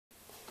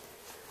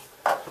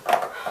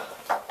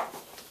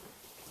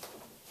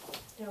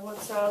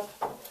What's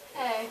up?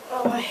 Hey.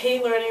 Oh, I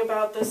hate learning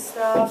about this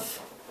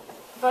stuff.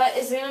 But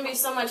it's going to be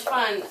so much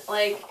fun.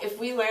 Like, if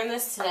we learn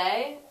this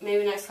today,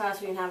 maybe next class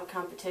we can have a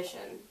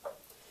competition.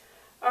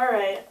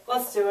 Alright,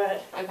 let's do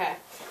it. Okay.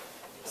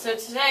 So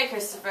today,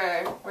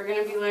 Christopher, we're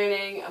going to be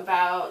learning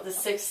about the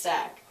 6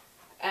 stack.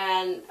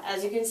 And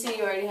as you can see,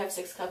 you already have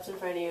 6 cups in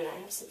front of you, and I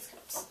have 6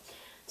 cups.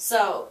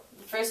 So,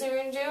 the first thing we're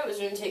going to do is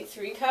we're going to take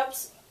 3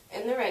 cups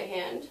in the right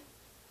hand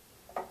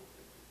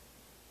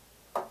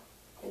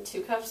and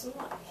 2 cups in the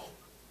left.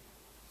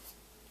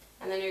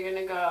 And then you're going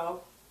to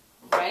go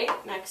right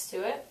next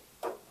to it,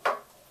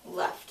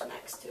 left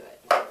next to it.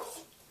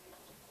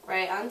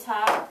 Right on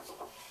top,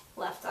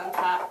 left on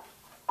top,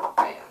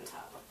 right on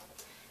top.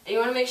 And you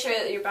want to make sure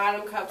that your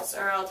bottom cups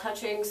are all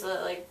touching so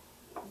that like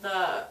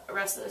the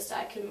rest of the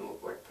stack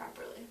can work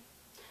properly.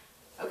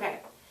 Okay,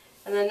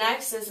 and then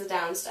next is the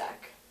down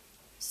stack.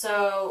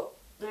 So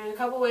there's a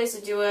couple ways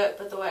to do it,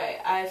 but the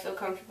way I feel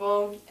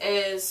comfortable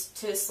is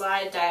to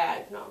slide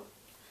diagonal.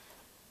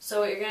 So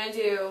what you're going to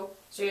do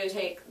is you're going to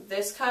take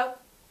this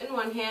cup in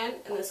one hand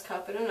and this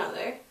cup in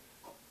another,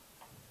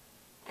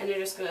 and you're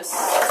just going to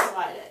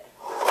slide it.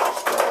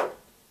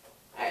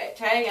 Alright,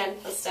 try again.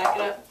 Let's stack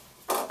it up.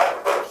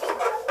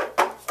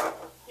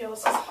 Yo,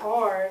 this is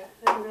hard.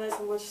 I didn't realize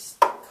how much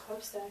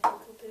cup stacking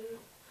could be.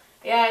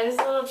 Yeah, it is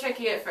a little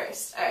tricky at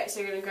first. Alright, so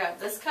you're going to grab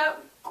this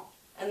cup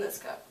and this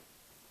cup,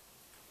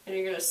 and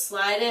you're going to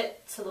slide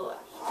it to the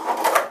left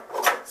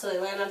so they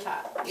land on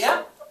top.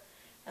 Yep.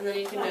 And then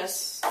you can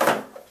just...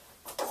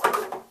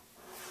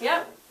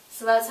 Yep.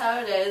 So that's how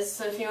it is.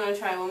 So if you want to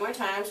try one more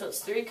time, so it's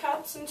 3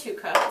 cups and 2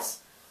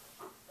 cups.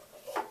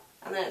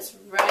 And then it's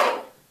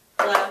right,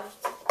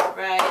 left,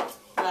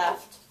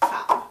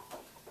 top.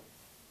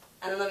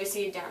 And then let me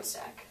see you down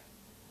stack.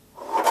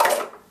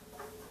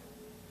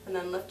 And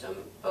then lift them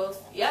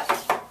both. Yep.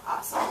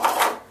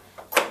 Awesome.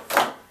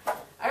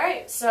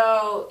 Alright,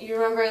 so you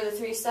remember the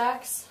 3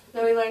 stacks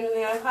that we learned in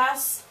the other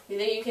class? You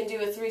think you can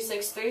do a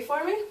 3-6-3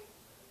 for me?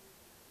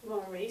 You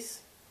want to race?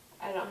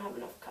 I don't have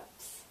enough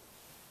cups.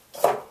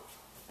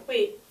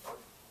 Wait.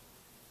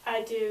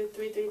 I do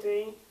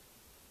 3-3-3.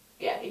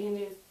 Yeah, you can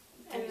do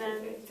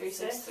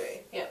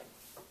 3-6-3. Yep.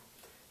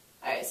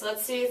 Alright, so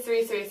let's see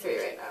 3-3-3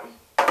 right now.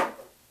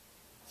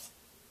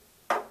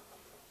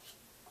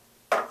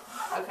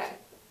 Okay.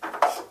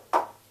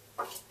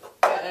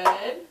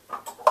 Good.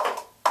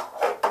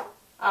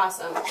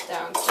 Awesome.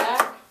 Down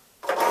stack,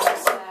 down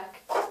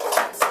stack,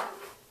 down stack.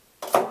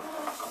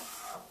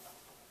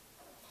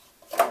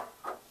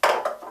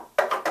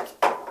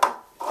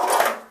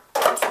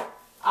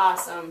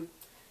 Awesome.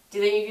 Do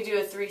you think you could do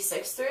a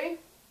 3-6-3?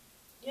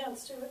 Yeah,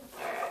 let's do it.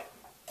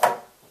 Alright.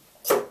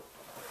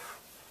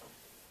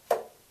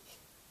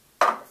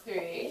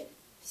 3,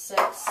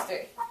 6, 3.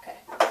 Okay.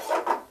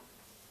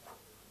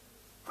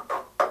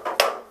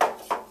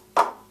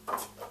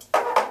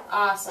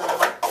 Awesome.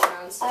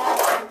 Down stack,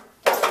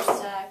 down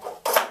stack,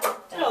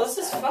 down Oh, this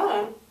is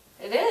fun.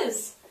 It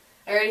is.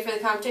 Are you ready for the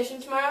competition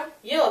tomorrow?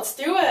 Yeah, let's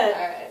do it.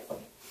 Alright.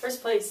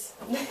 First place.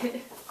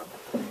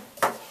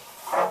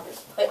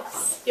 First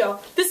place. Yo,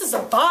 this is a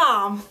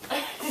bomb.